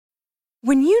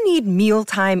When you need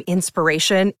mealtime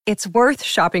inspiration, it's worth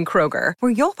shopping Kroger,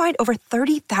 where you'll find over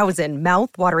 30,000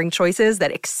 mouth-watering choices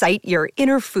that excite your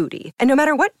inner foodie. And no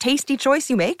matter what tasty choice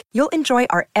you make, you'll enjoy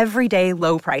our everyday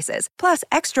low prices, plus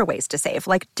extra ways to save,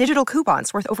 like digital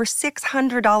coupons worth over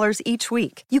 $600 each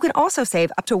week. You can also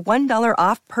save up to $1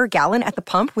 off per gallon at the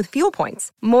pump with fuel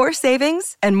points. More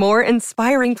savings and more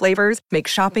inspiring flavors make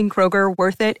shopping Kroger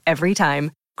worth it every time.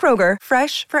 Kroger,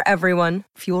 fresh for everyone.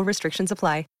 Fuel restrictions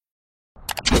apply.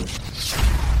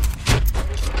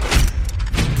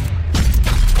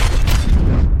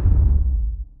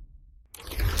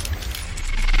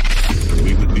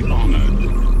 We would be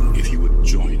honored if you would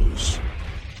join us.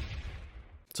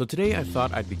 So today I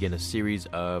thought I'd begin a series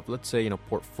of, let's say,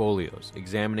 portfolios,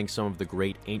 examining some of the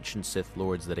great ancient Sith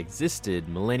Lords that existed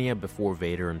millennia before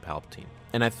Vader and Palpatine.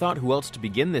 And I thought who else to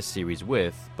begin this series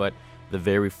with but the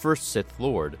very first Sith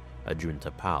Lord,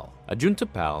 Ajunta Pall. Ajunta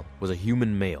Pall was a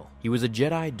human male. He was a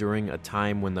Jedi during a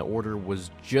time when the Order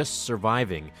was just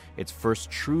surviving its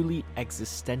first truly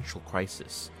existential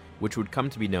crisis, which would come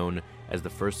to be known as the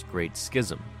First Great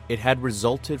Schism. It had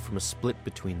resulted from a split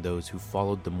between those who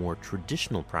followed the more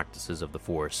traditional practices of the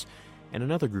Force and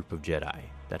another group of Jedi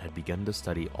that had begun to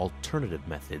study alternative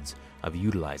methods of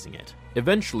utilizing it.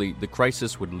 Eventually, the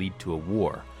crisis would lead to a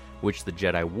war, which the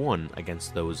Jedi won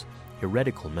against those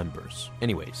heretical members.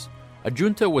 Anyways,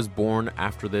 Ajunta was born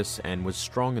after this and was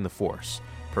strong in the Force,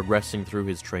 progressing through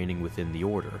his training within the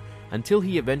Order, until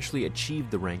he eventually achieved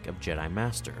the rank of Jedi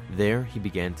Master. There, he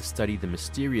began to study the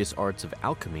mysterious arts of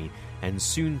alchemy, and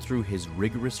soon through his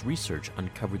rigorous research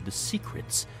uncovered the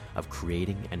secrets of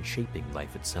creating and shaping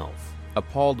life itself.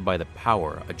 Appalled by the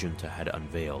power Ajunta had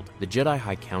unveiled, the Jedi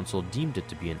High Council deemed it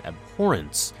to be an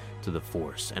abhorrence to the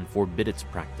Force and forbid its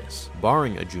practice,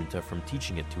 barring Ajunta from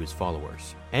teaching it to his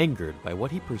followers. Angered by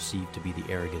what he perceived to be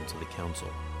the arrogance of the Council,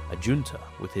 Ajunta,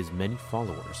 with his many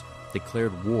followers,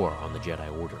 declared war on the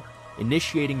Jedi Order,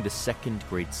 initiating the Second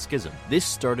Great Schism. This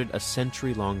started a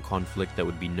century-long conflict that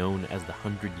would be known as the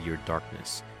 100-Year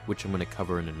Darkness, which I'm going to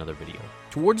cover in another video.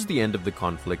 Towards the end of the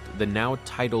conflict, the now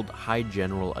titled High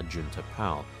General Ajunta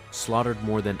Pall slaughtered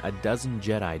more than a dozen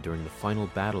Jedi during the final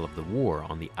battle of the war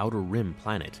on the Outer Rim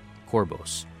planet,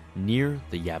 Korbos, near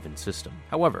the Yavin system.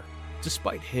 However,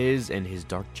 despite his and his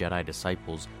Dark Jedi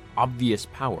disciples' obvious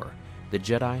power, the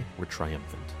Jedi were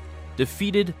triumphant.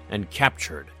 Defeated and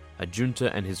captured, Ajunta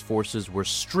and his forces were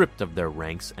stripped of their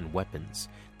ranks and weapons,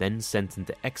 then sent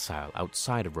into exile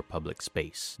outside of Republic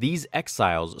space. These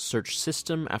exiles searched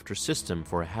system after system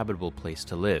for a habitable place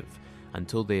to live,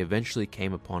 until they eventually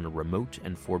came upon a remote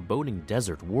and foreboding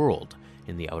desert world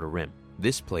in the Outer Rim.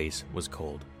 This place was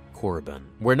called Korriban,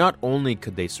 where not only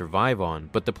could they survive on,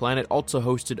 but the planet also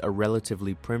hosted a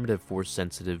relatively primitive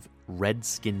Force-sensitive,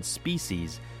 red-skinned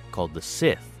species called the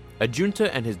Sith. Ajunta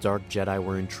and his Dark Jedi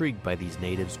were intrigued by these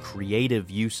natives' creative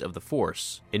use of the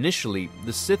Force. Initially,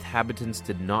 the Sith habitants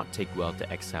did not take well to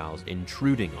exiles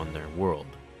intruding on their world.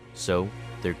 So,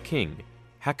 their king,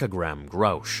 Hakagram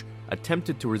Grouch,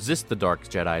 attempted to resist the Dark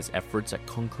Jedi's efforts at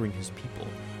conquering his people,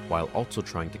 while also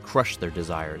trying to crush their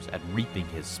desires at reaping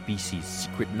his species'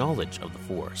 secret knowledge of the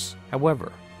Force.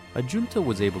 However, Ajunta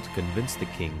was able to convince the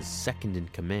king's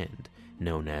second-in-command,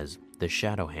 known as the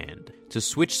Shadow Hand, to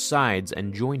switch sides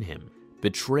and join him.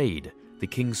 Betrayed, the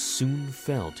king soon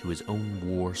fell to his own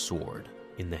war sword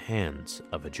in the hands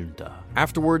of Ajunta.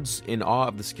 Afterwards, in awe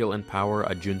of the skill and power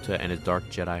Ajunta and his Dark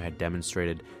Jedi had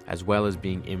demonstrated, as well as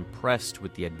being impressed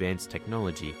with the advanced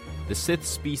technology, the Sith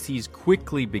species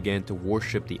quickly began to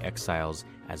worship the exiles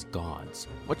as gods,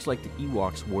 much like the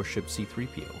Ewoks worship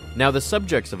C-3PO. Now, the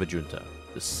subjects of Ajunta,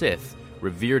 the Sith,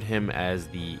 revered him as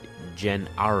the Gen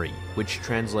Ari, which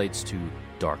translates to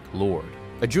Dark Lord.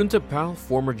 Ajunta Pall,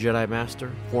 former Jedi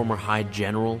Master, former High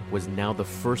General, was now the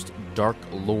first Dark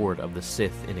Lord of the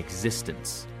Sith in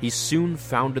existence. He soon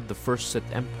founded the First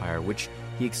Sith Empire, which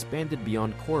he expanded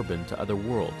beyond Korriban to other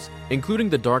worlds, including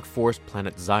the Dark Forest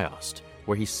planet Ziost,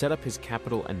 where he set up his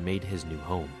capital and made his new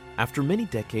home. After many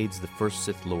decades, the First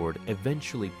Sith Lord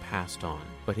eventually passed on,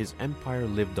 but his empire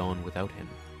lived on without him.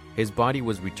 His body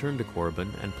was returned to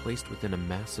Korriban and placed within a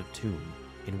massive tomb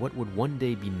in what would one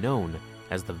day be known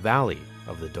as the Valley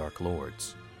of the Dark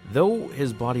Lords. Though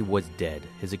his body was dead,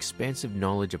 his expansive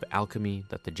knowledge of alchemy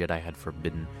that the Jedi had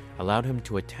forbidden allowed him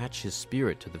to attach his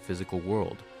spirit to the physical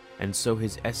world, and so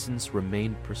his essence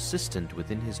remained persistent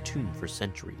within his tomb for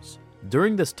centuries.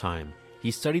 During this time,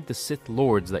 he studied the Sith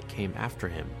Lords that came after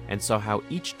him, and saw how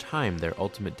each time their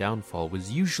ultimate downfall was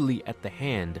usually at the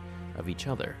hand of each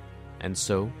other. And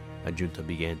so, Ajunta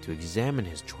began to examine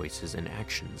his choices and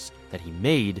actions that he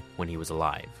made when he was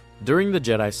alive. During the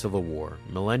Jedi Civil War,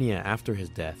 millennia after his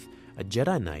death, a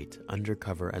Jedi Knight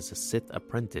undercover as a Sith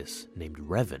apprentice named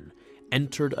Revan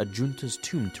entered Ajunta's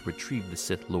tomb to retrieve the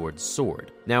Sith Lord's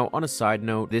sword. Now, on a side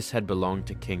note, this had belonged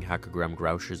to King Hakagram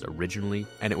Grouches originally,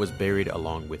 and it was buried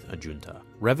along with Ajunta.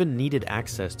 Revan needed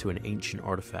access to an ancient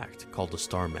artifact called a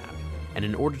star map, and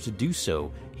in order to do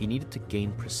so, he needed to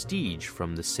gain prestige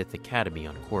from the Sith Academy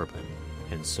on Korriban.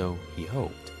 And so he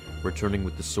hoped returning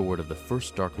with the sword of the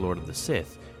first Dark Lord of the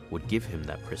Sith would give him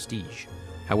that prestige.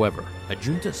 However,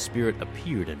 Ajunta's spirit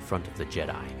appeared in front of the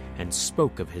Jedi and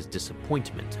spoke of his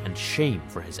disappointment and shame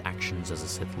for his actions as a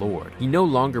Sith Lord. He no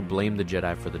longer blamed the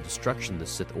Jedi for the destruction the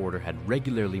Sith Order had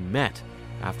regularly met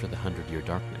after the 100-Year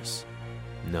Darkness.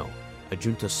 No,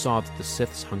 Ajunta saw that the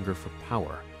Sith's hunger for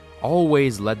power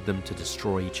always led them to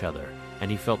destroy each other, and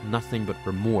he felt nothing but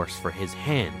remorse for his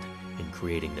hand in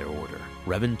creating their order.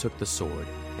 Revan took the sword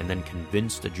and then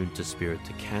convinced Ajunta's spirit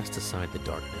to cast aside the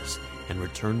darkness and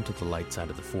return to the light side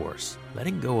of the Force,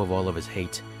 letting go of all of his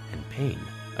hate and pain.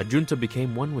 Ajunta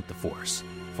became one with the Force,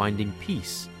 finding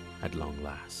peace at long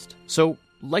last. So,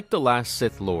 like the last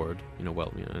Sith Lord,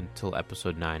 until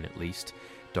Episode 9 at least,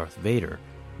 Darth Vader,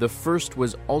 the first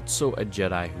was also a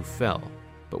Jedi who fell,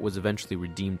 but was eventually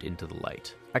redeemed into the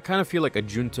light. I kind of feel like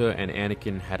Ajunta and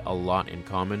Anakin had a lot in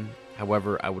common.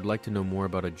 However, I would like to know more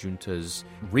about Ajunta's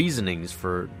reasonings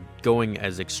for going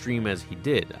as extreme as he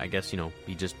did. I guess,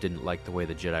 he just didn't like the way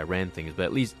the Jedi ran things, but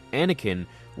at least Anakin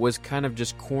was kind of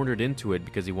just cornered into it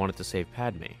because he wanted to save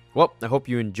Padme. Well, I hope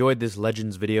you enjoyed this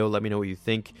Legends video. Let me know what you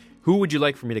think. Who would you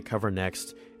like for me to cover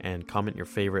next? And comment your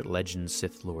favorite Legends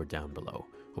Sith Lord down below.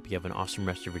 Hope you have an awesome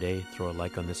rest of your day. Throw a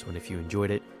like on this one if you enjoyed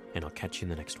it, and I'll catch you in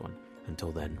the next one.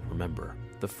 Until then, remember,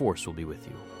 the Force will be with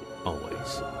you,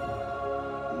 always.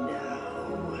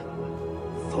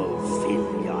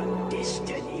 Fulfill your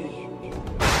destiny.